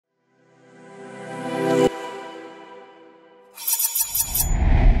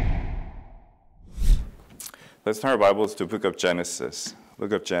Let's turn our Bibles to the book of Genesis.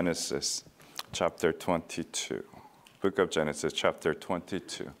 Book of Genesis, chapter 22. Book of Genesis, chapter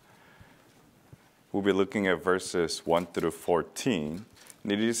 22. We'll be looking at verses 1 through 14.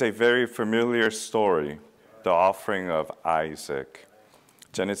 And it is a very familiar story, the offering of Isaac.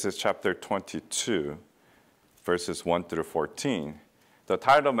 Genesis chapter 22, verses 1 through 14. The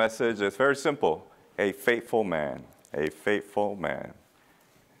title message is very simple: A Faithful Man. A Faithful Man.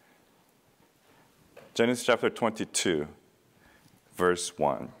 Genesis chapter 22, verse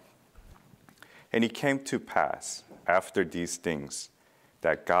 1. And it came to pass after these things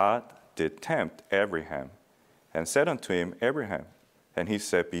that God did tempt Abraham, and said unto him, Abraham. And he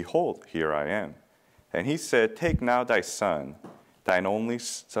said, Behold, here I am. And he said, Take now thy son, thine only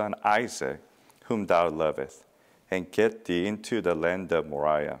son Isaac, whom thou lovest, and get thee into the land of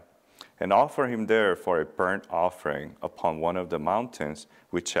Moriah, and offer him there for a burnt offering upon one of the mountains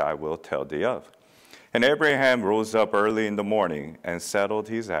which I will tell thee of. And Abraham rose up early in the morning, and saddled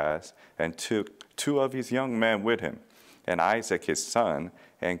his ass, and took 2 of his young men with him, and Isaac his son,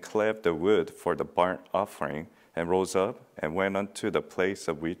 and cleft the wood for the burnt offering, and rose up, and went unto the place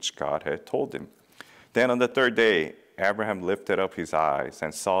of which God had told him. Then on the 3rd day Abraham lifted up his eyes,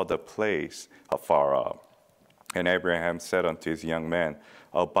 and saw the place afar off. And Abraham said unto his young men,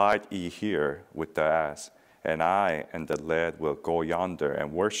 Abide ye here with the ass, and I and the lad will go yonder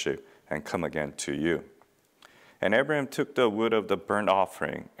and worship, and come again to you. And Abraham took the wood of the burnt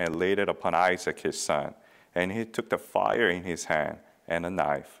offering, and laid it upon Isaac his son. And he took the fire in his hand, and a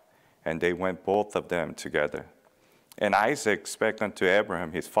knife, and they went both of them together. And Isaac spake unto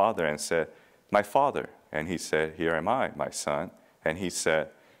Abraham his father, and said, My father. And he said, Here am I, my son. And he said,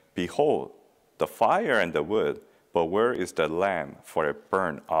 Behold, the fire and the wood, but where is the lamb for a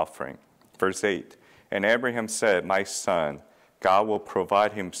burnt offering? Verse 8, And Abraham said, My son, God will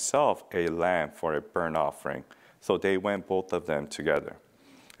provide himself a lamb for a burnt offering. So they went both of them together.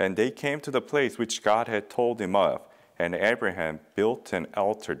 And they came to the place which God had told him of. And Abraham built an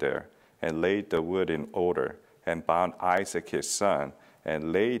altar there, and laid the wood in order, and bound Isaac his son,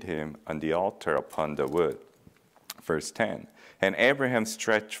 and laid him on the altar upon the wood. Verse 10, And Abraham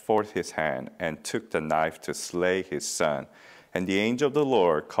stretched forth his hand, and took the knife to slay his son. And the angel of the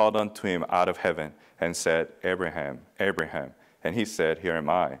Lord called unto him out of heaven, and said, Abraham, Abraham. And he said, Here am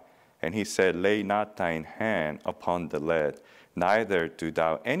I. And he said, Lay not thine hand upon the lad, neither do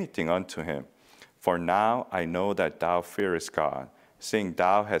thou anything unto him. For now I know that thou fearest God, seeing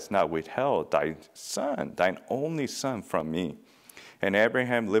thou hast not withheld thy son, thine only son, from me. And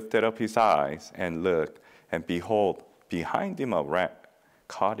Abraham lifted up his eyes, and looked, and behold, behind him a ram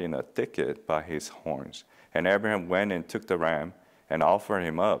caught in a thicket by his horns. And Abraham went and took the ram, and offered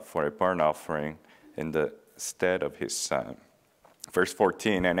him up for a burnt offering in the stead of his son. Verse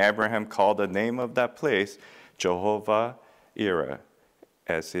 14, And Abraham called the name of that place Jehovah-Ireh,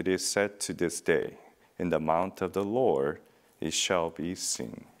 as it is said to this day, In the mount of the Lord it shall be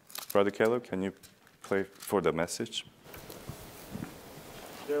seen. Brother Caleb, can you play for the message?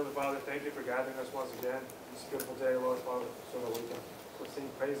 Dear Heavenly Father, thank you for gathering us once again. This beautiful day, Lord Father, so that we can sing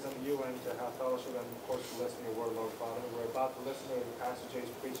praise unto you and to have fellowship and, of course, to listen to your word, Lord Father. We're about to listen to Pastor Jae's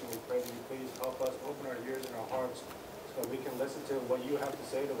preaching. We pray that you please help us open our ears and our hearts so that we can listen to what you have to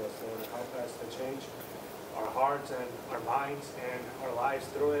say to us, Lord, and help us to change our hearts and our minds and our lives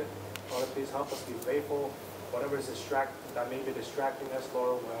through it. Father, please help us be faithful. Whatever is that may be distracting us,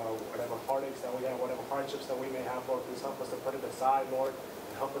 Lord, whatever heartaches that we have, whatever hardships that we may have, Lord, please help us to put it aside, Lord,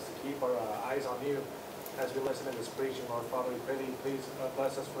 and help us to keep our eyes on you as we listen to this preaching, Lord Father. We pray that you please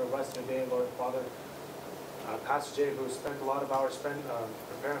bless us for the rest of the day, Lord Father. Pastor Jae, who spent a lot of hours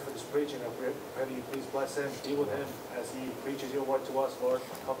preparing for this preaching, I pray that you please bless him, be with him as he preaches your word to us, Lord.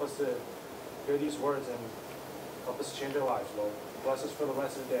 Help us to hear these words and help us change our lives, Lord. Bless us for the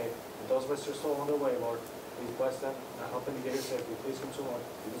rest of the day. And those of us who are still on their way, Lord, please bless them and help them to get here safely. Please come soon, Lord.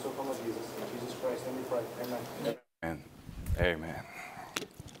 Jesus will come with Jesus. In Jesus Christ's name we pray. Amen. Amen. Amen.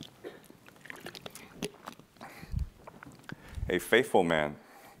 A faithful man.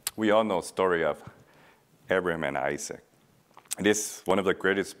 We all know the story of Abraham and Isaac. It is one of the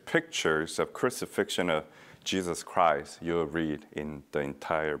greatest pictures of crucifixion of Jesus Christ you'll read in the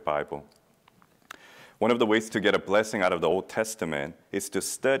entire Bible. One of the ways to get a blessing out of the Old Testament is to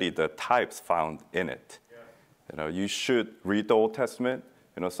study the types found in it. Yeah. You should read the Old Testament.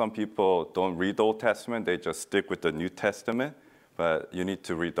 Some people don't read the Old Testament. They just stick with the New Testament. But you need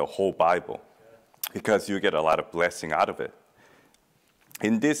to read the whole Bible because you get a lot of blessing out of it.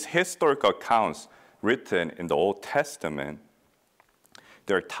 In these historical accounts written in the Old Testament,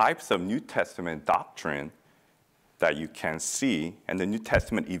 there are types of New Testament doctrine that you can see, and the New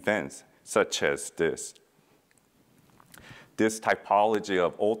Testament events such as this. this typology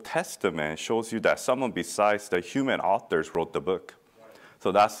of Old Testament shows you that someone besides the human authors wrote the book.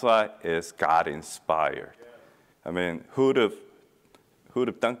 So that's why it's God inspired. I mean, who'd have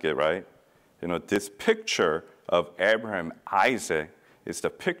thunk it, right? You know, this picture of Abraham, Isaac is the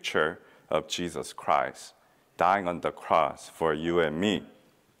picture of Jesus Christ dying on the cross for you and me.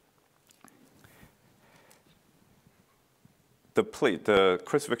 The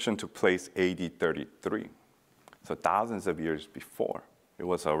crucifixion took place AD 33. So thousands of years before, it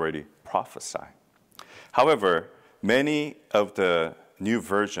was already prophesied. However, many of the new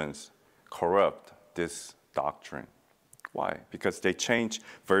versions corrupt this doctrine. Why? Because they change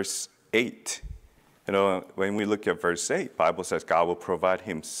verse 8. You know, when we look at verse 8, the Bible says God will provide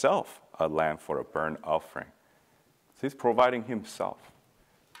himself a lamb for a burnt offering. So he's providing himself.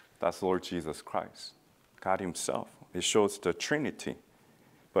 That's Lord Jesus Christ, God himself. It shows the Trinity,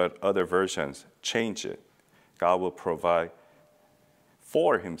 but other versions change it. God will provide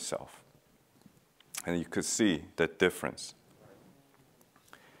for himself. And you could see the difference.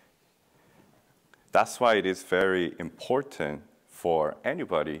 That's why it is very important for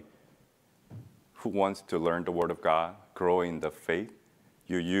anybody who wants to learn the Word of God, grow in the faith,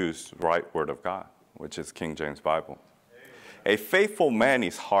 you use the right Word of God, which is King James Bible. A faithful man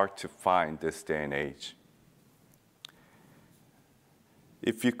is hard to find this day and age.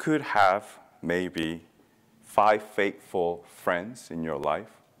 If you could have maybe 5 faithful friends in your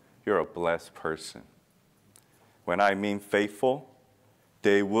life, you're a blessed person. When I mean faithful,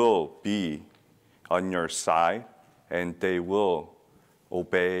 they will be on your side and they will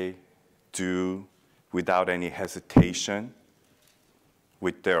obey, do without any hesitation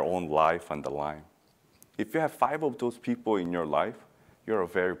with their own life on the line. If you have 5 of those people in your life, you're a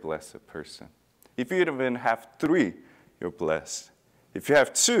very blessed person. If you even have 3, you're blessed. If you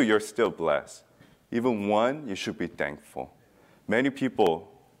have 2, you're still blessed. Even 1, you should be thankful. Many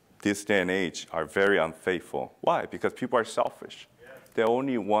people this day and age are very unfaithful. Why? Because people are selfish. They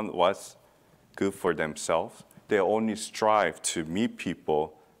only want what's good for themselves. They only strive to meet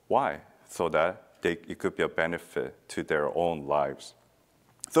people. Why? So that it could be a benefit to their own lives.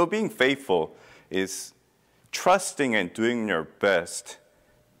 So being faithful is trusting and doing your best,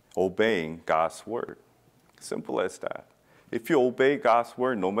 obeying God's word. Simple as that. If you obey God's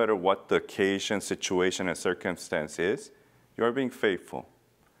word, no matter what the occasion, situation, and circumstance is, you're being faithful.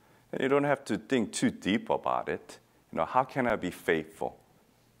 And you don't have to think too deep about it. You know, how can I be faithful?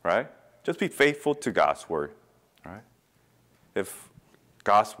 Right? Just be faithful to God's word. Right? If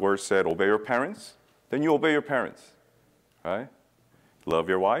God's word said, obey your parents, then you obey your parents. Right? Love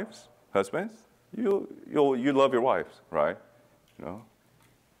your wives, husbands, you love your wives, right? You know,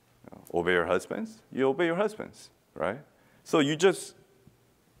 obey your husbands, you obey your husbands, right? So you just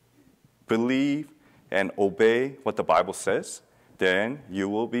believe and obey what the Bible says, then you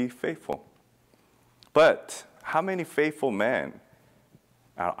will be faithful. But how many faithful men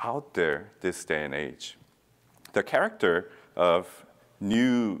are out there this day and age? The character of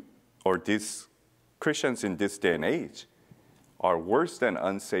these Christians in this day and age are worse than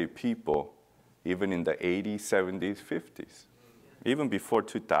unsaved people even in the 80s, 70s, 50s, even before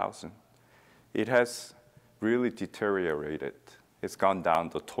 2000. It has really deteriorated. It's gone down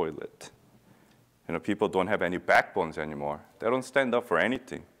the toilet. You know, people don't have any backbones anymore. They don't stand up for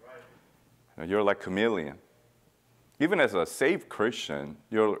anything. You know, you're like a chameleon. Even as a saved Christian,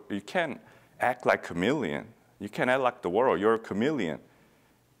 you can't act like a chameleon. You can't act like the world. You're a chameleon.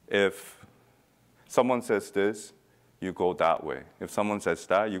 If someone says this, you go that way. If someone says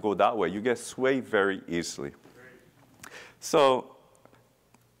that, you go that way. You get swayed very easily. So,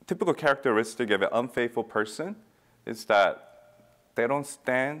 typical characteristic of an unfaithful person is that they don't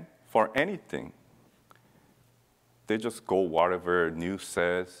stand for anything. They just go whatever news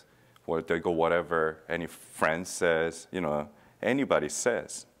says, or they go whatever any friend says, you know, anybody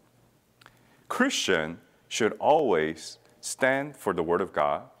says. Christian should always stand for the Word of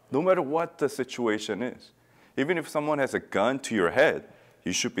God, no matter what the situation is. Even if someone has a gun to your head,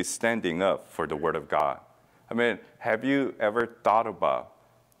 you should be standing up for the Word of God. I mean, have you ever thought about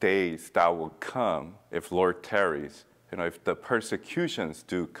days that will come if Lord tarries, you know, if the persecutions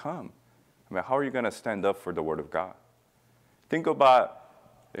do come? I mean, how are you going to stand up for the Word of God? Think about,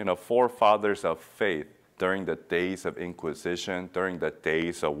 you know, forefathers of faith during the days of Inquisition, during the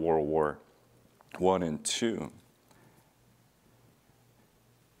days of World War I and II.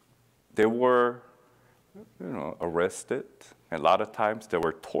 They were, you know, arrested, and a lot of times they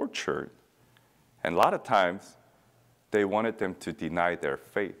were tortured, and a lot of times they wanted them to deny their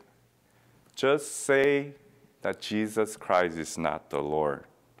faith. Just say that Jesus Christ is not the Lord.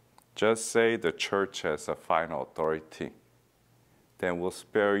 Just say the church has a final authority. then we'll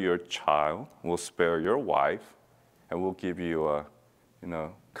spare your child, we'll spare your wife, and we'll give you a,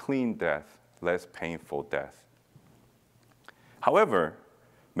 clean death, less painful death. However,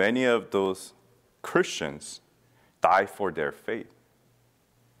 many of those Christians die for their faith.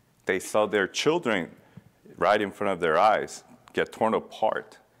 They saw their children right in front of their eyes get torn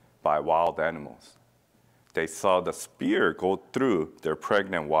apart by wild animals. They saw the spear go through their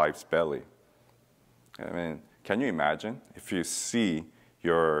pregnant wife's belly. I mean, can you imagine if you see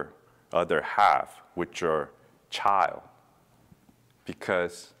your other half with your child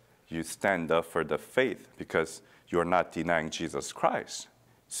because you stand up for the faith, because you're not denying Jesus Christ?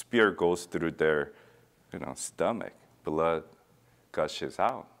 Spear goes through their stomach, blood gushes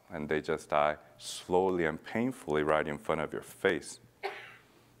out, and they just die slowly and painfully right in front of your face.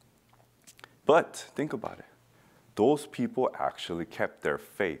 But think about it. Those people actually kept their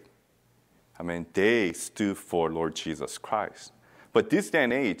faith. I mean, they stood for Lord Jesus Christ. But this day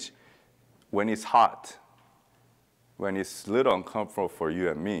and age, when it's hot, when it's a little uncomfortable for you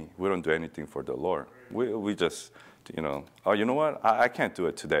and me, we don't do anything for the Lord. We just, oh, you know what? I can't do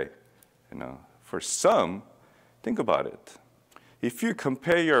it today. For some, think about it. If you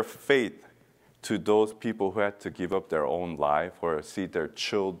compare your faith to those people who had to give up their own life or see their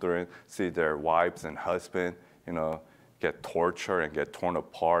children, see their wives and husband, get tortured and get torn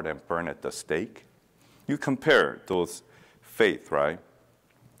apart and burned at the stake, you compare those faith, right?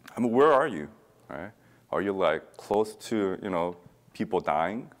 I mean, where are you, right? Are you like close to, people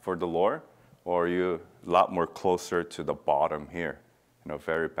dying for the Lord? Or are you a lot more closer to the bottom here,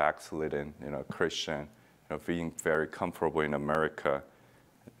 very backslidden, Christian, being very comfortable in America,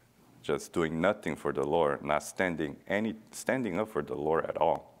 just doing nothing for the Lord, not standing up for the Lord at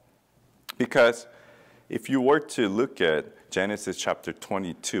all. Because if you were to look at Genesis chapter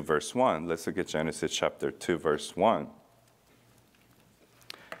 22, verse 1, let's look at Genesis chapter 2, verse 1.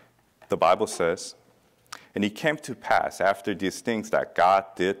 The Bible says, "And it came to pass after these things that God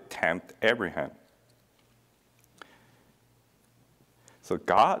did tempt Abraham." So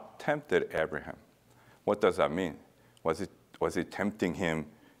God tempted Abraham. What does that mean? Was it tempting him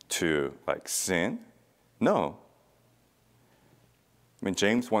to sin? No. I mean,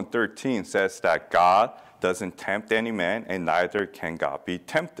 James 1:13 says that God doesn't tempt any man, and neither can God be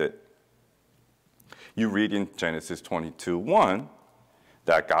tempted. You read in Genesis 22:1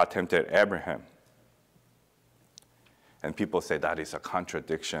 that God tempted Abraham. And people say that is a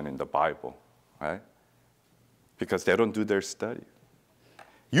contradiction in the Bible, right? Because they don't do their study.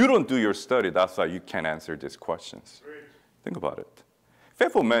 You don't do your study, that's why you can't answer these questions. Think about it.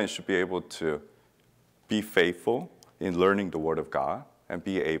 Faithful men should be able to be faithful in learning the Word of God and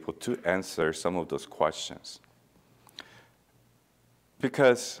be able to answer some of those questions.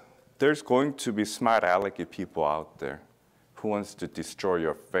 Because there's going to be smart alecky people out there who wants to destroy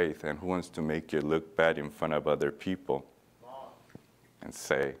your faith and who wants to make you look bad in front of other people and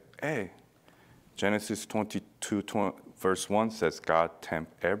say, hey, Genesis 22, verse 1 says God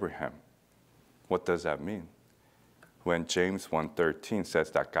tempted Abraham. What does that mean? When James 1:13 says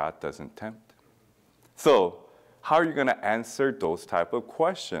that God doesn't tempt. So how are you going to answer those type of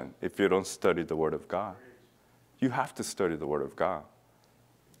questions if you don't study the Word of God? You have to study the Word of God.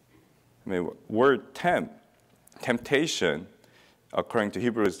 I mean, word temptation, according to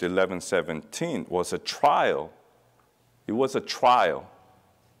Hebrews 11:17, was a trial. It was a trial.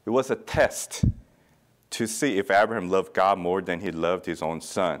 It was a test to see if Abraham loved God more than he loved his own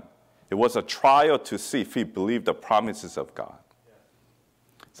son. It was a trial to see if he believed the promises of God.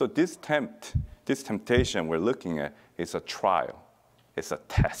 So this temptation we're looking at is a trial. It's a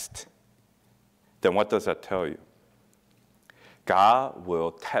test. Then what does that tell you? God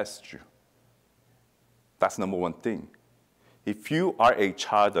will test you. That's number one thing. If you are a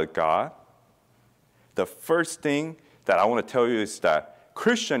child of God, the first thing that I want to tell you is that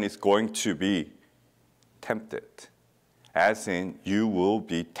Christian is going to be tempted, as in you will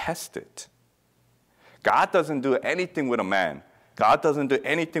be tested. God doesn't do anything with a man. God doesn't do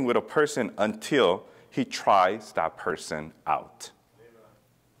anything with a person until he tries that person out. Amen.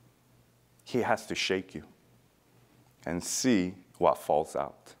 He has to shake you and see what falls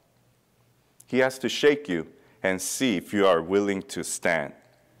out. He has to shake you and see if you are willing to stand.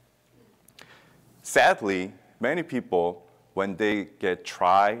 Sadly, many people, when they get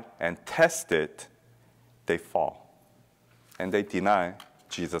tried and tested, they fall. And they deny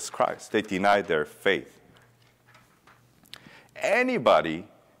Jesus Christ. They deny their faith. Anybody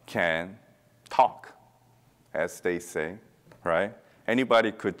can talk, as they say, right?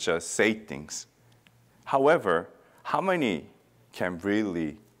 Anybody could just say things. However, how many can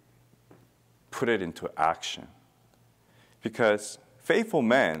really put it into action? Because faithful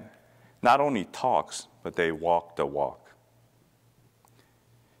men not only talks, but they walk the walk.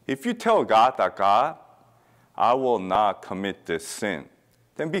 If you tell God that, God, I will not commit this sin,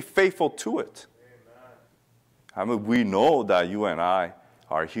 then be faithful to it. I mean, we know that you and I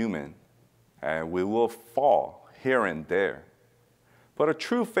are human, and we will fall here and there. But a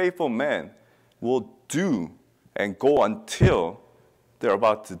true faithful man will do and go until they're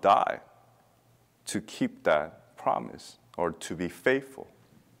about to die to keep that promise or to be faithful.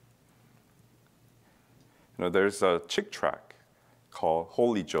 You know, there's a chick tract called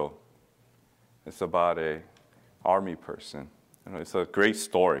Holy Joe. It's about an army person. You know, it's a great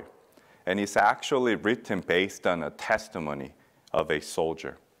story. And it's actually written based on a testimony of a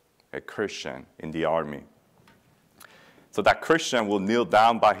soldier, a Christian in the army. So that Christian will kneel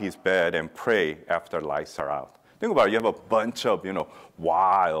down by his bed and pray after lights are out. Think about it. You have a bunch of,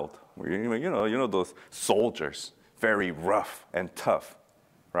 wild, those soldiers, very rough and tough,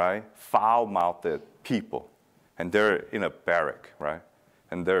 right? Foul-mouthed people. And they're in a barrack, right?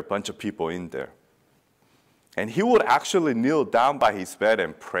 And there are a bunch of people in there. And he would actually kneel down by his bed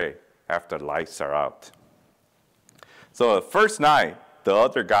and pray after lights are out. So the first night, the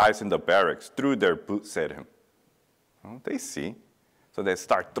other guys in the barracks threw their boots at him. Well, they see. So they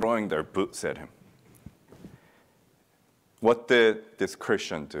start throwing their boots at him. What did this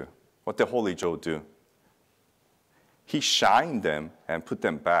Christian do? What did Holy Joe do? He shined them and put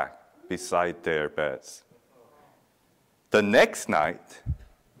them back beside their beds. The next night,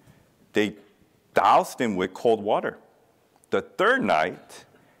 they doused him with cold water. The third night,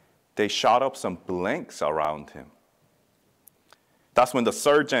 they shot up some blanks around him. That's when the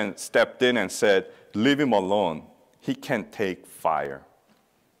surgeon stepped in and said, leave him alone. He can't take fire.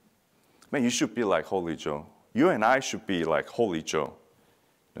 Man, you should be like Holy Joe. You and I should be like Holy Joe.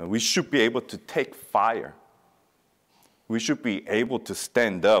 We should be able to take fire. We should be able to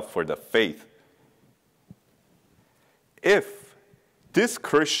stand up for the faith. If this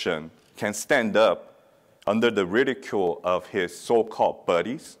Christian can stand up under the ridicule of his so-called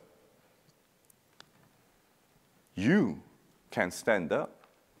buddies, you can stand up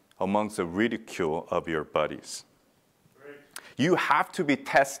amongst the ridicule of your buddies. You have to be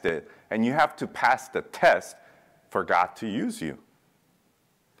tested, and you have to pass the test for God to use you.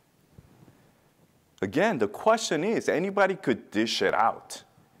 Again, the question is, anybody could dish it out.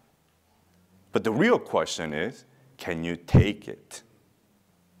 But the real question is, can you take it?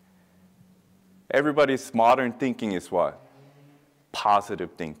 Everybody's modern thinking is what? Positive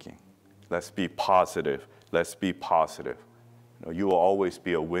thinking. Let's be positive. Let's be positive. You will always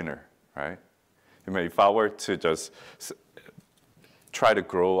be a winner, right? I mean, if I were to just try to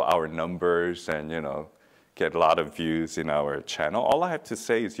grow our numbers and, get a lot of views in our channel, all I have to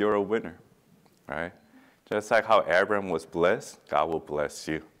say is you're a winner, right? Just like how Abraham was blessed, God will bless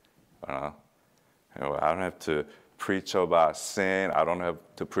you. I don't have to preach about sin. I don't have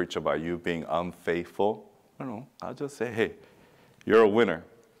to preach about you being unfaithful. I'll just say, hey, you're a winner.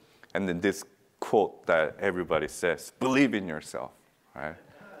 And then this quote that everybody says, believe in yourself, right?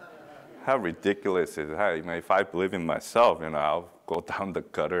 How ridiculous is that? If I believe in myself, I'll go down the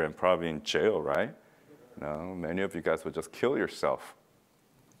gutter and probably in jail, right? Many of you guys would just kill yourself.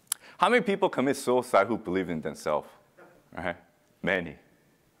 How many people commit suicide who believe in themselves? Right? Many,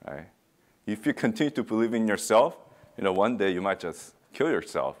 right? If you continue to believe in yourself, one day you might just kill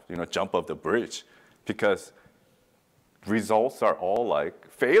yourself, jump off the bridge, because results are all like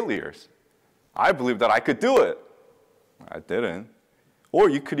failures. I believe that I could do it. I didn't. Or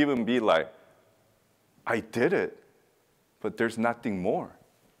you could even be like, I did it, but there's nothing more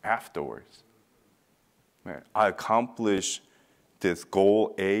afterwards. Man, I accomplished this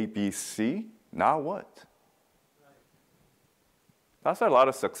goal A, B, C, now what? That's a lot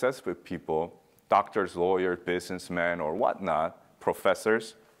of successful people, doctors, lawyers, businessmen, or whatnot,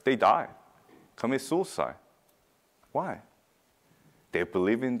 professors, they die, commit suicide. Why? They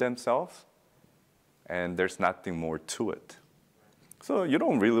believe in themselves, and there's nothing more to it. So you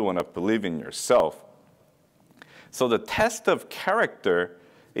don't really want to believe in yourself. So the test of character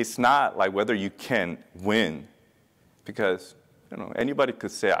is not like whether you can win, because anybody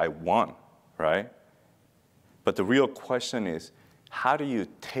could say, I won, right? But the real question is, how do you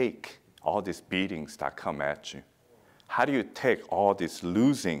take all these beatings that come at you? How do you take all this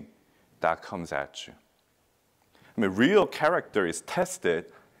losing that comes at you? I mean, real character is tested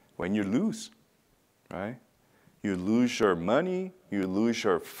when you lose, right? You lose your money, you lose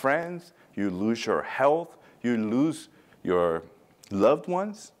your friends, you lose your health, you lose your loved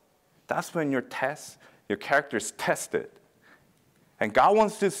ones. That's when your character is tested. And God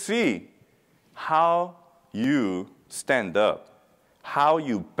wants to see how you stand up how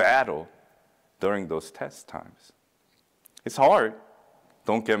you battle during those test times. It's hard,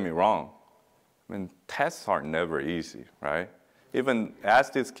 don't get me wrong. I mean, tests are never easy, right? Even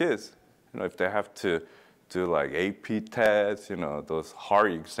ask these kids, if they have to do like AP tests, those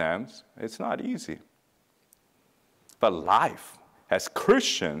hard exams, it's not easy. But life, as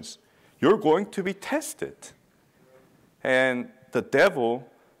Christians, you're going to be tested. And the devil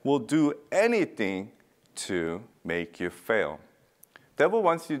will do anything to make you fail. The devil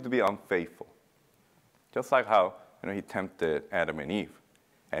wants you to be unfaithful. Just like how he tempted Adam and Eve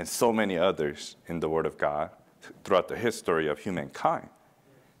and so many others in the Word of God throughout the history of humankind.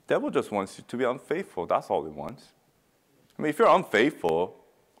 The devil just wants you to be unfaithful. That's all he wants. I mean, if you're unfaithful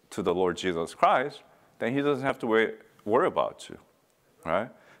to the Lord Jesus Christ, then he doesn't have to worry about you, right?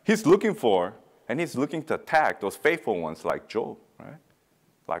 He's looking for, and he's looking to attack those faithful ones like Job, right?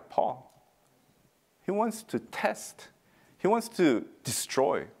 Like Paul. He wants to test. He wants to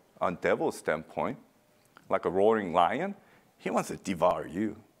destroy on devil's standpoint, like a roaring lion. He wants to devour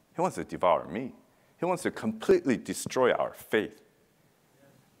you. He wants to devour me. He wants to completely destroy our faith.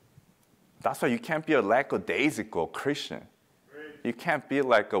 That's why you can't be a lackadaisical Christian. You can't be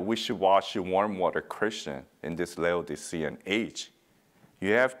like a wishy-washy, warm water Christian in this Laodicean age.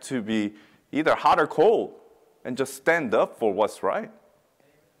 You have to be either hot or cold and just stand up for what's right.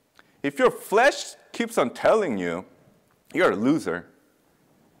 If your flesh keeps on telling you you're a loser,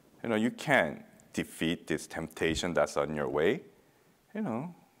 you can't defeat this temptation that's on your way.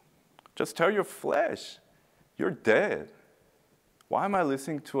 Just tell your flesh, you're dead. Why am I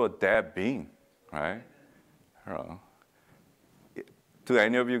listening to a dead being, right? Do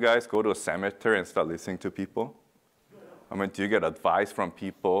any of you guys go to a cemetery and start listening to people? I mean, do you get advice from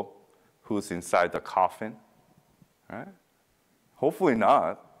people who's inside the coffin, right? Hopefully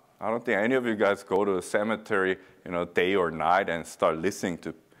not. I don't think any of you guys go to a cemetery, day or night and start listening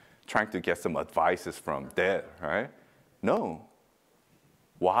to, trying to get some advices from dead, right? No.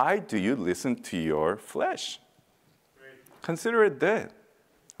 Why do you listen to your flesh? Consider it dead,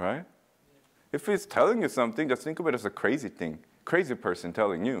 right? If it's telling you something, just think of it as a crazy thing, crazy person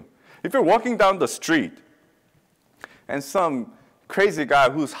telling you. If you're walking down the street and some crazy guy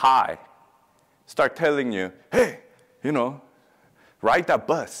who's high start telling you, hey, ride that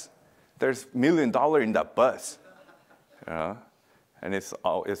bus. There's $1 million in that bus, and it's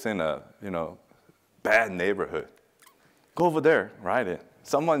in a bad neighborhood. Go over there, ride it.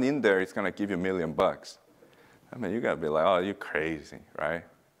 Someone in there is gonna give you $1 million. I mean, you gotta be like, oh, you're crazy, right?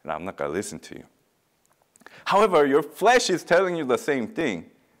 And I'm not gonna listen to you. However, your flesh is telling you the same thing,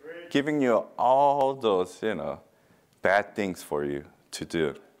 giving you all those, bad things for you to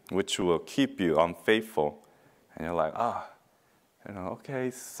do, which will keep you unfaithful. And you're like,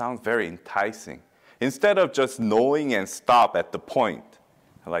 okay, sounds very enticing. Instead of just knowing and stop at the point,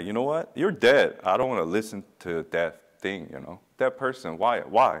 like, you know what? You're dead. I don't want to listen to that thing, that person. Why?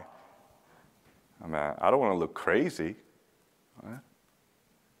 I mean, I don't want to look crazy. Right?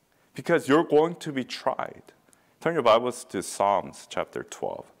 Because you're going to be tried. Turn your Bibles to Psalms chapter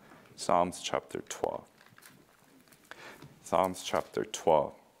 12. Psalms chapter 12. Psalms chapter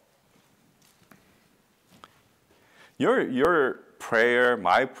 12. Your prayer,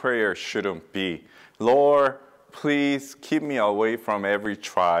 my prayer shouldn't be, Lord, please keep me away from every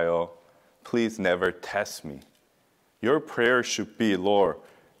trial. Please never test me. Your prayer should be, Lord,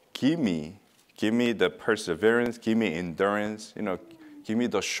 give me the perseverance, give me endurance, give me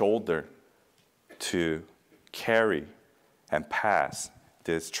the shoulder to carry and pass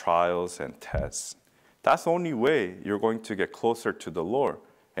these trials and tests. That's the only way you're going to get closer to the Lord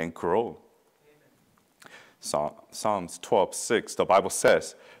and grow. Psalms 12:6, the Bible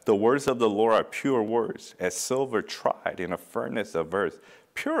says, the words of the Lord are pure words, as silver tried in a furnace of earth,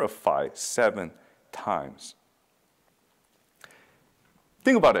 purified 7 times.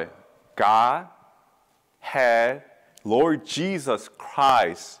 Think about it. God had Lord Jesus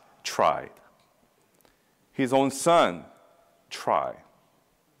Christ tried. His own son tried.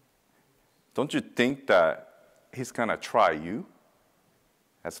 Don't you think that he's going to try you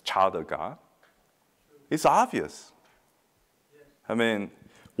as a child of God? It's obvious. I mean,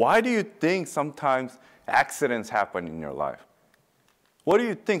 why do you think sometimes accidents happen in your life? Why do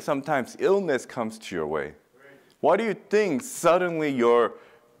you think sometimes illness comes to your way? Why do you think suddenly your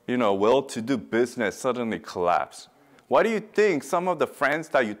well-to-do business suddenly collapse? Why do you think some of the friends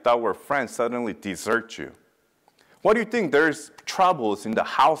that you thought were friends suddenly desert you? Why do you think there's troubles in the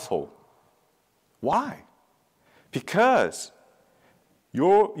household? Why? Because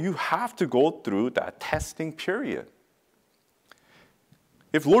you have to go through that testing period.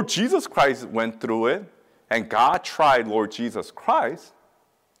 If Lord Jesus Christ went through it, And God tried Lord Jesus Christ,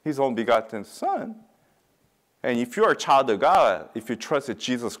 his own begotten Son. And if you're a child of God, if you trusted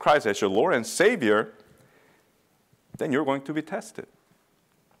Jesus Christ as your Lord and Savior, then you're going to be tested.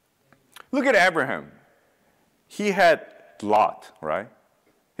 Look at Abraham. He had Lot, right?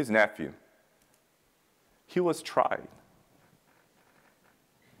 His nephew. He was tried.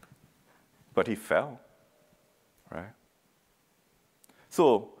 But he fell, right?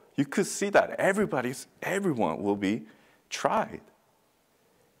 So you could see that everyone will be tried.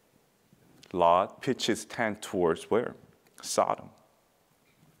 Lot pitched his tent towards where? Sodom.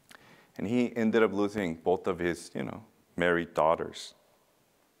 And he ended up losing both of his, married daughters.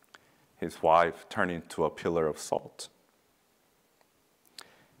 His wife turned into a pillar of salt.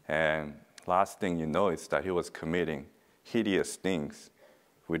 And last thing you know is that he was committing hideous things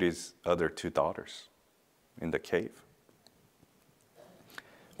with his other 2 daughters in the cave.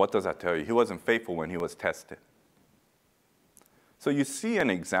 What does that tell you? He wasn't faithful when he was tested. So you see an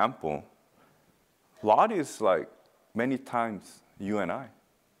example. Lot is like many times you and I.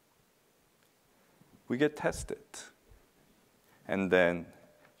 We get tested. And then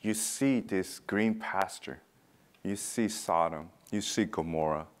you see this green pasture. You see Sodom. You see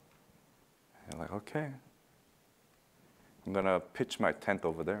Gomorrah. And you're like, okay, I'm going to pitch my tent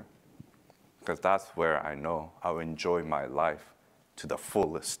over there. Because that's where I know I'll enjoy my life to the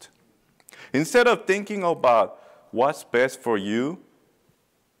fullest. Instead of thinking about what's best for you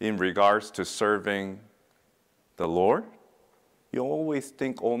in regards to serving the Lord, you always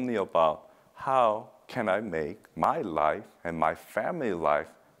think only about how can I make my life and my family life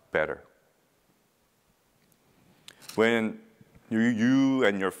better. When you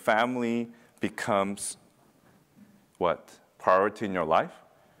and your family becomes what? Priority in your life,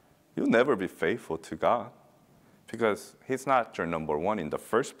 you'll never be faithful to God because he's not your number one in the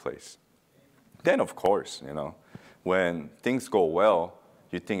first place. Then, of course, when things go well,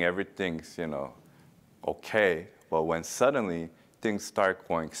 you think everything's, okay. But when suddenly things start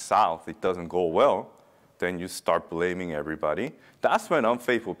going south, it doesn't go well, then you start blaming everybody. That's when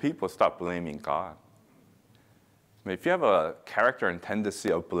unfaithful people start blaming God. I mean, if you have a character and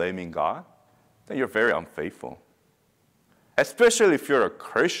tendency of blaming God, then you're very unfaithful. Especially if you're a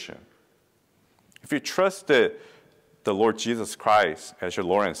Christian. If you trusted the Lord Jesus Christ as your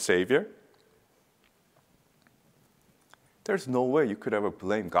Lord and Savior, there's no way you could ever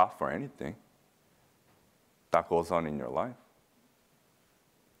blame God for anything that goes on in your life.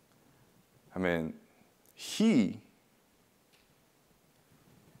 I mean, he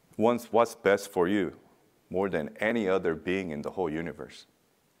wants what's best for you more than any other being in the whole universe.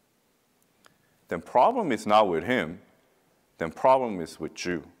 The problem is not with him. The problem is with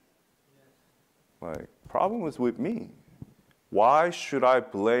you. Problem is with me. Why should I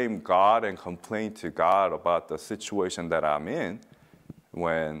blame God and complain to God about the situation that I'm in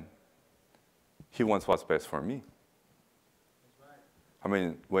when he wants what's best for me? I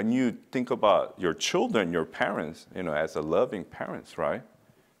mean, when you think about your children, your parents, as a loving parents, right?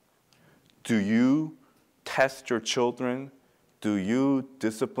 Do you test your children? Do you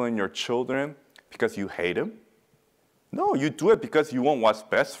discipline your children because you hate them? No, you do it because you want what's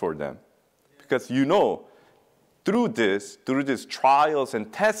best for them. Because through these trials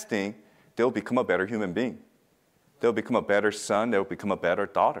and testing, they'll become a better human being. They'll become a better son. They'll become a better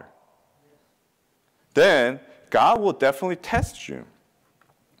daughter. Then God will definitely test you.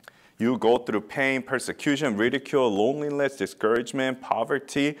 You go through pain, persecution, ridicule, loneliness, discouragement,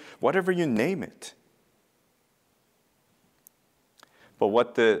 poverty, whatever you name it. But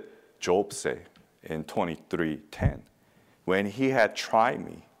what did Job say in 23:10? When he had tried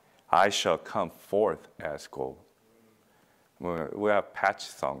me, I shall come forth as gold. We have patch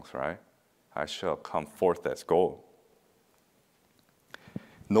songs, right? I shall come forth as gold.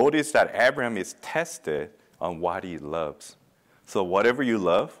 Notice that Abraham is tested on what he loves. So whatever you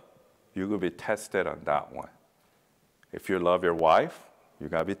love, you will be tested on that one. If you love your wife, you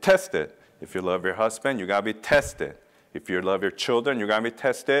got to be tested. If you love your husband, you got to be tested. If you love your children, you're going to be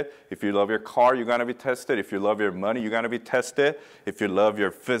tested. If you love your car, you're going to be tested. If you love your money, you're going to be tested. If you love your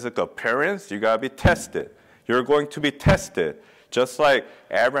physical appearance, you got to be tested. You're going to be tested. Just like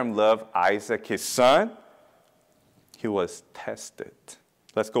Abraham loved Isaac, his son, he was tested.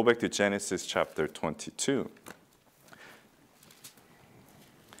 Let's go back to Genesis chapter 22.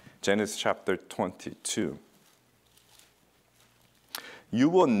 Genesis chapter 22. You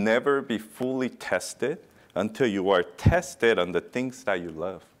will never be fully tested until you are tested on the things that you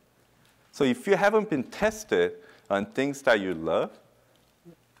love. So if you haven't been tested on things that you love,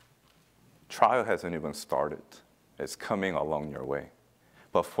 trial hasn't even started. It's coming along your way.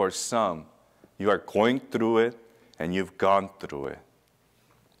 But for some, You are going through it, and you've gone through it.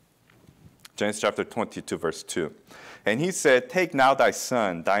 Genesis chapter 22, verse 2. And he said, take now thy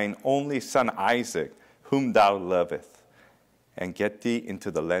son, thine only son Isaac, whom thou lovest, and get thee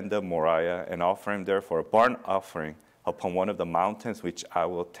into the land of Moriah, and offer him there for a burnt offering upon one of the mountains which I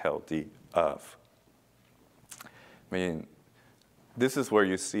will tell thee of. I mean, this is where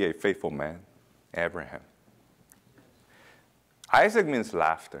you see a faithful man, Abraham. Isaac means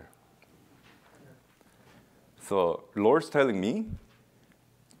laughter. So Lord's telling me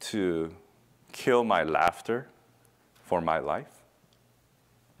to kill my laughter for my life.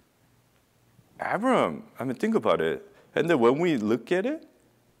 Abraham, I mean, think about it. And then when we look at it,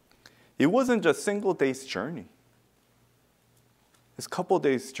 it wasn't just a single day's journey. It's a couple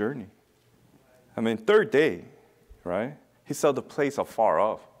days' journey. I mean, third day, right? He saw the place afar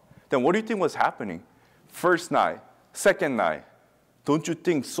off. Then what do you think was happening? First night, second night, don't you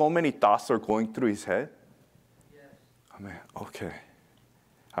think so many thoughts are going through his head? Yes. I mean, okay,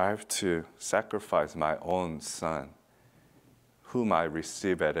 I have to sacrifice my own son, whom I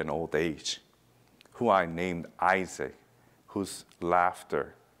received at an old age, who I named Isaac, whose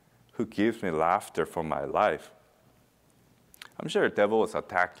laughter, who gives me laughter for my life. I'm sure the devil was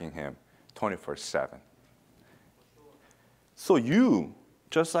attacking him 24/7. So you,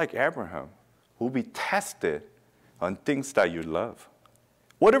 just like Abraham, will be tested on things that you love.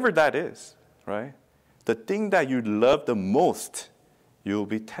 Whatever that is, right? The thing that you love the most, you will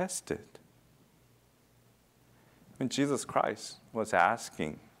be tested. When Jesus Christ was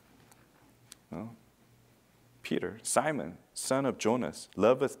asking, Peter, Simon, son of Jonas,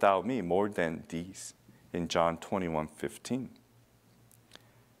 lovest thou me more than these? In John 21:15.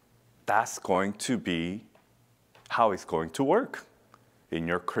 That's going to be how it's going to work in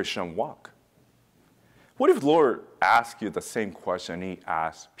your Christian walk. What if the Lord asked you the same question he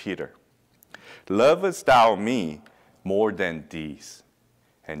asked Peter? Lovest thou me more than these?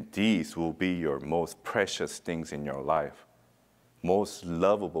 And these will be your most precious things in your life, most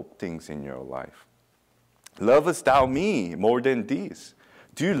lovable things in your life. Lovest thou me more than these?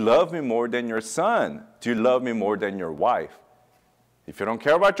 Do you love me more than your son? Do you love me more than your wife? If you don't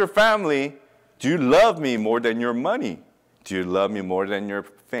care about your family, do you love me more than your money? Do you love me more than your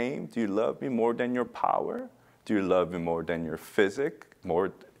fame? Do you love me more than your power? Do you love me more than your physique?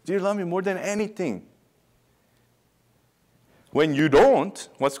 Do you love me more than anything? When you don't,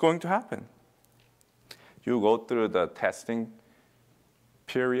 what's going to happen? You go through the testing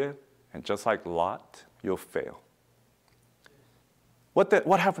period, and just like Lot, you'll fail.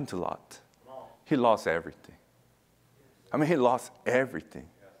 What happened to Lot? He lost everything. I mean, he lost everything.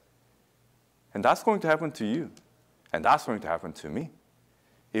 And that's going to happen to you. And that's going to happen to me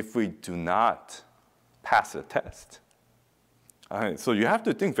if we do not pass the test. So you have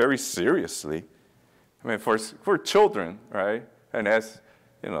to think very seriously. I mean, for children, right? And as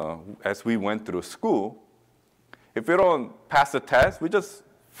we went through school, if we don't pass the test, we just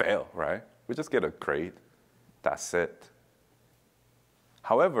fail, right? We just get a grade. That's it.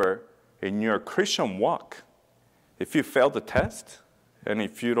 However, in your Christian walk, if you fail the test, and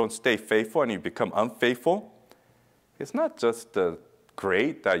if you don't stay faithful and you become unfaithful, it's not just the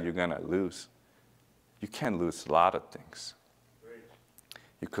grade that you're going to lose. You can lose a lot of things.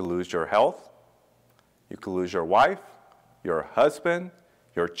 You could lose your health. You could lose your wife, your husband,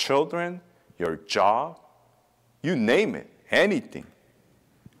 your children, your job. You name it, anything.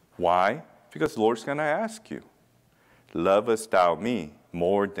 Why? Because the Lord's going to ask you, lovest thou me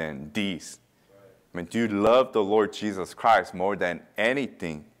more than these? I mean, do you love the Lord Jesus Christ more than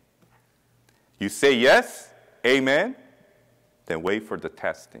anything? You say yes, amen, then wait for the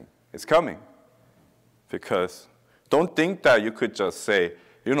testing. It's coming. Because don't think that you could just say,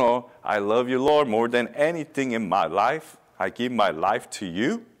 I love you, Lord, more than anything in my life. I give my life to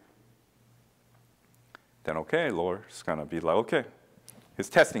you. Then, okay, Lord, it's going to be like, okay, it's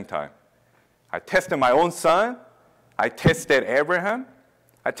testing time. I tested my own son. I tested Abraham.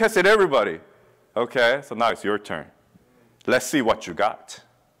 I tested everybody. Okay, so now it's your turn. Let's see what you got.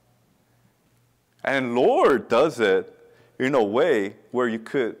 And Lord does it in a way where you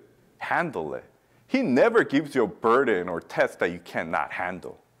could handle it. He never gives you a burden or test that you cannot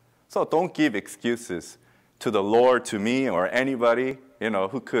handle. So don't give excuses to the Lord, to me, or anybody,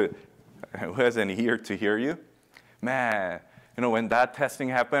 who has an ear to hear you. Man, when that testing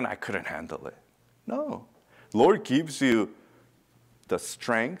happened, I couldn't handle it. No. Lord gives you the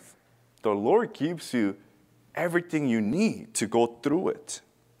strength. The Lord gives you everything you need to go through it.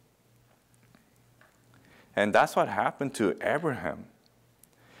 And that's what happened to Abraham.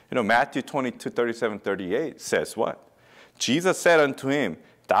 Matthew 22:37-38 says what? Jesus said unto him,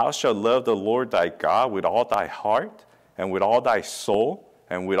 Thou shalt love the Lord thy God with all thy heart, and with all thy soul,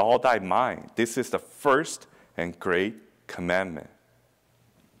 and with all thy mind. This is the first and great commandment.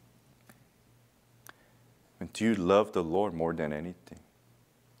 And do you love the Lord more than anything?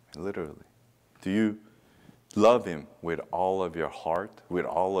 Literally. Do you love him with all of your heart, with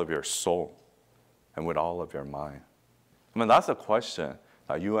all of your soul, and with all of your mind? I mean, that's a question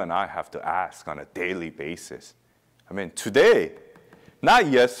that you and I have to ask on a daily basis. I mean, today, not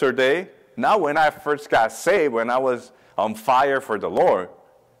yesterday, not when I first got saved, when I was on fire for the Lord,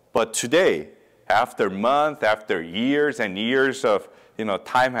 but today, after months, after years and years of,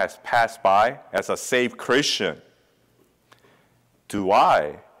 time has passed by as a saved Christian, do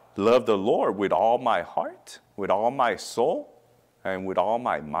I love the Lord with all my heart, with all my soul, and with all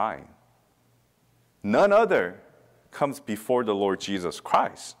my mind? None other comes before the Lord Jesus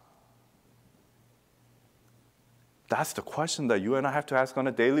Christ. That's the question that you and I have to ask on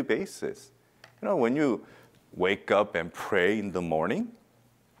a daily basis. When you wake up and pray in the morning,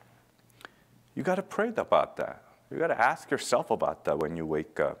 you got to pray about that. You got to ask yourself about that when you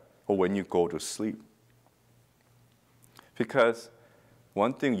wake up or when you go to sleep. Because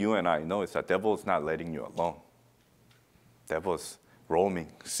one thing you and I know is that the devil is not letting you alone. The devil is roaming,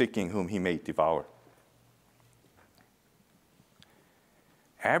 seeking whom he may devour.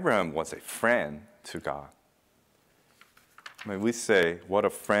 Abraham was a friend to God. I mean, we say, what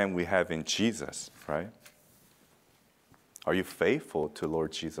a friend we have in Jesus, right? Are you faithful to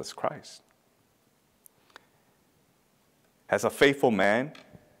Lord Jesus Christ? As a faithful man,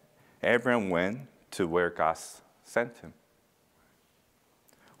 Abraham went to where God sent him.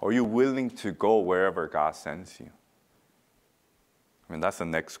 Are you willing to go wherever God sends you? I mean, that's the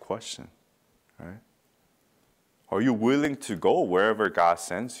next question, right? Are you willing to go wherever God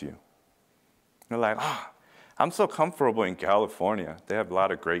sends you? You're like, I'm so comfortable in California. They have a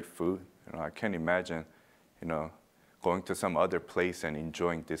lot of great food. I can't imagine, going to some other place and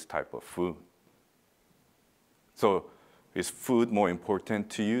enjoying this type of food. So, is food more important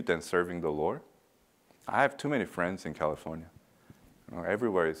to you than serving the Lord? I have too many friends in California.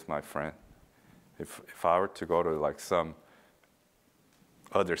 Everywhere is my friend. If I were to go to like some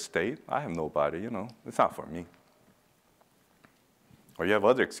other state, I have nobody, It's not for me. Or you have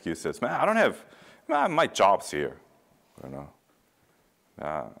other excuses. Man, my job's here,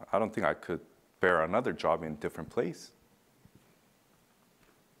 I don't think I could bear another job in a different place.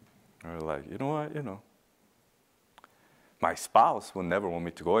 Or like, you know what, my spouse will never want me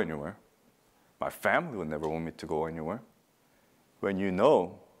to go anywhere. My family will never want me to go anywhere. When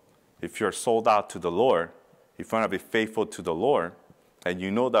if you're sold out to the Lord, if you want to be faithful to the Lord, and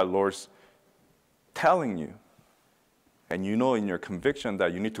that Lord's telling you, and in your conviction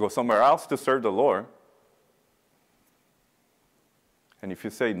that you need to go somewhere else to serve the Lord, and if you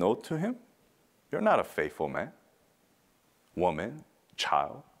say no to him, you're not a faithful man, woman,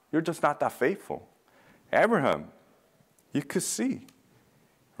 child. You're just not that faithful. Abraham, you could see,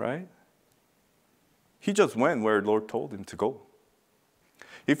 right? He just went where the Lord told him to go.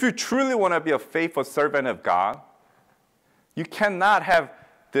 If you truly want to be a faithful servant of God, you cannot have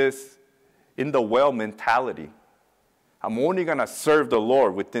this in the well mentality. I'm only going to serve the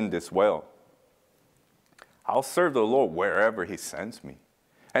Lord within this well. I'll serve the Lord wherever he sends me.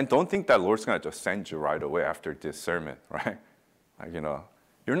 And don't think that Lord's going to just send you right away after this sermon, right?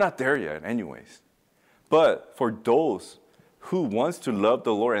 You're not there yet anyways. But for those who wants to love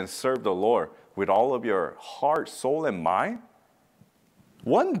the Lord and serve the Lord with all of your heart, soul, and mind,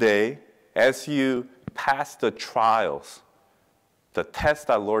 one day, as you pass the trials, the test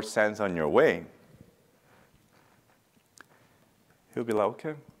that Lord sends on your way, he'll be like,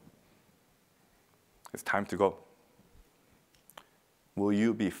 okay, it's time to go. Will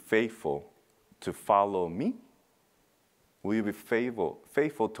you be faithful to follow me? Will you be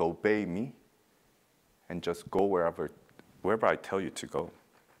faithful to obey me and just go wherever I tell you to go?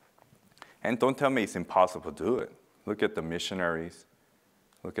 And don't tell me it's impossible to do it. Look at the missionaries.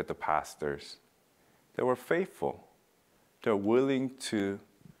 Look at the pastors. They were faithful. They're willing to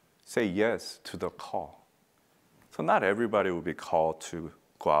say yes to the call. So not everybody will be called to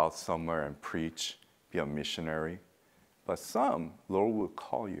go out somewhere and preach, be a missionary. But some, Lord will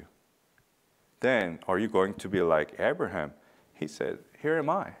call you. Then are you going to be like Abraham? He said, here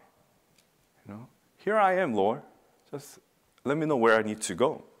am I. Here I am, Lord. Just let me know where I need to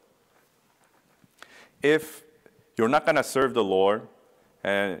go. If you're not going to serve the Lord,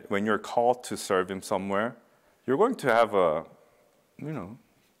 and when you're called to serve him somewhere, you're going to have a,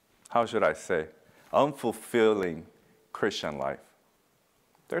 how should I say, unfulfilling Christian life.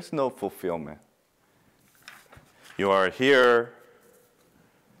 There's no fulfillment. You are here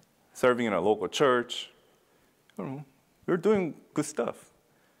serving in a local church. You're doing good stuff.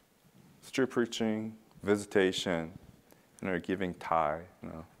 Street preaching, visitation, giving tithe,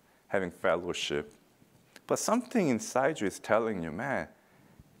 having fellowship. But something inside you is telling you, man,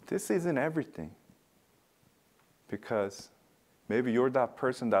 this isn't everything. Because maybe you're that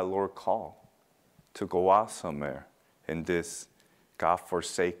person that Lord called to go out somewhere in this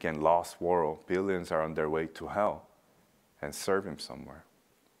God-forsaken, lost world. Billions are on their way to hell, and serve Him somewhere.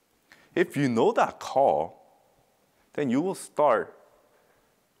 If you know that call, then you will start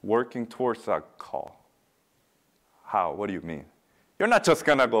working towards that call. How? What do you mean? You're not just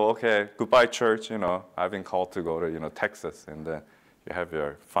going to go, okay, goodbye, church, I've been called to go to, Texas, and then you have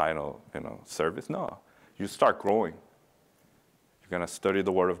your final, service. No, you start growing. You're going to study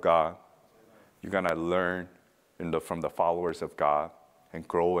the Word of God. You're going to learn from the followers of God and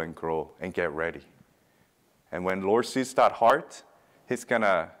grow and get ready. And when the Lord sees that heart, He's going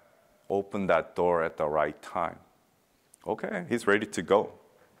to open that door at the right time. Okay, He's ready to go.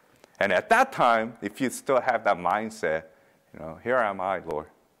 And at that time, if you still have that mindset, here am I, Lord,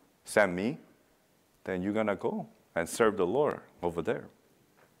 send me, then you're going to go and serve the Lord over there.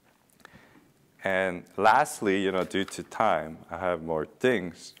 And lastly, due to time, I have more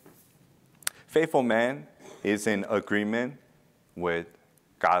things. Faithful man is in agreement with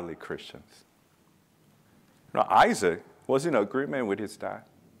godly Christians. Isaac was in agreement with his dad.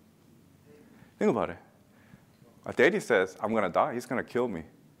 Think about it. My daddy says, I'm going to die. He's going to kill me.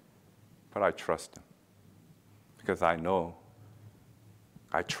 But I trust him. Because I know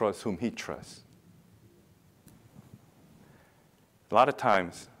I trust whom he trusts. A lot of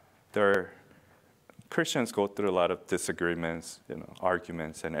times, Christians go through a lot of disagreements,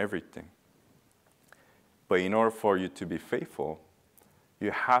 arguments and everything. But in order for you to be faithful,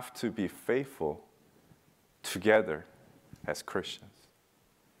 you have to be faithful together as Christians.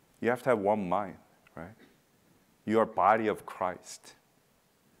 You have to have one mind, right? You are body of Christ.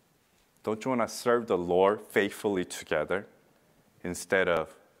 Don't you want to serve the Lord faithfully together instead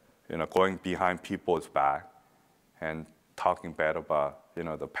of, going behind people's back and talking bad about,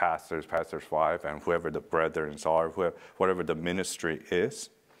 the pastor's wife and whoever the brethren are, whatever the ministry is?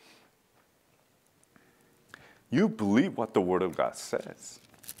 You believe what the Word of God says.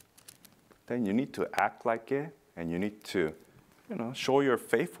 Then you need to act like it, and you need to, show your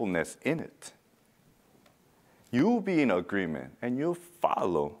faithfulness in it. You'll be in agreement, and you'll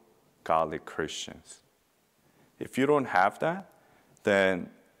follow godly Christians. If you don't have that, then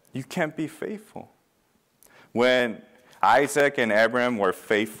you can't be faithful. When Isaac and Abraham were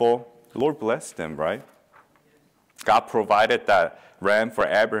faithful, the Lord blessed them, right? God provided that ram for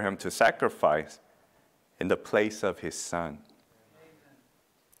Abraham to sacrifice in the place of his son.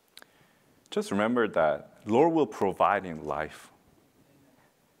 Just remember that Lord will provide in life.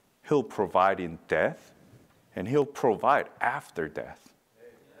 He'll provide in death, and He'll provide after death.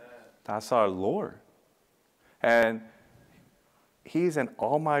 That's our Lord. And He's an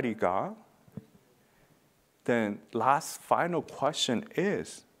almighty God. Then last final question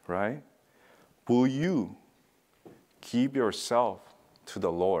is, right? Will you give yourself to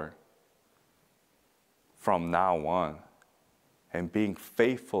the Lord from now on and being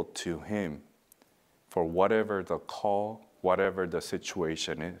faithful to Him for whatever the call, whatever the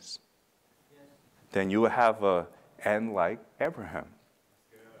situation is? Then you will have an end like Abraham.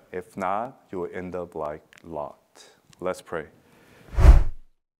 If not, you will end up like Lot. Let's pray.